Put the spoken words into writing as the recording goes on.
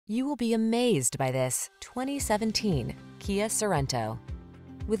You will be amazed by this 2017 Kia Sorento.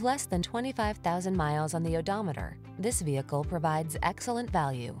 With less than 25,000 miles on the odometer, this vehicle provides excellent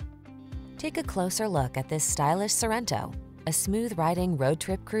value. Take a closer look at this stylish Sorento, a smooth-riding road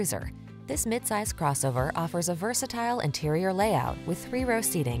trip cruiser. This midsize crossover offers a versatile interior layout with 3-row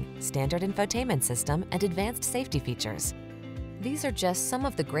seating, standard infotainment system, and advanced safety features. These are just some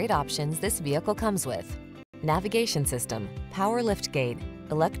of the great options this vehicle comes with: navigation system, power liftgate,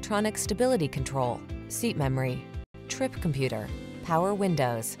 electronic stability control, seat memory, trip computer, power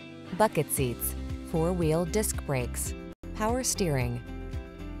windows, bucket seats, 4-wheel disc brakes, power steering.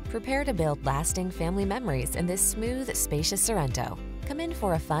 Prepare to build lasting family memories in this smooth, spacious Sorento. Come in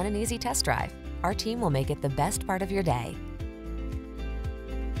for a fun and easy test drive. Our team will make it the best part of your day.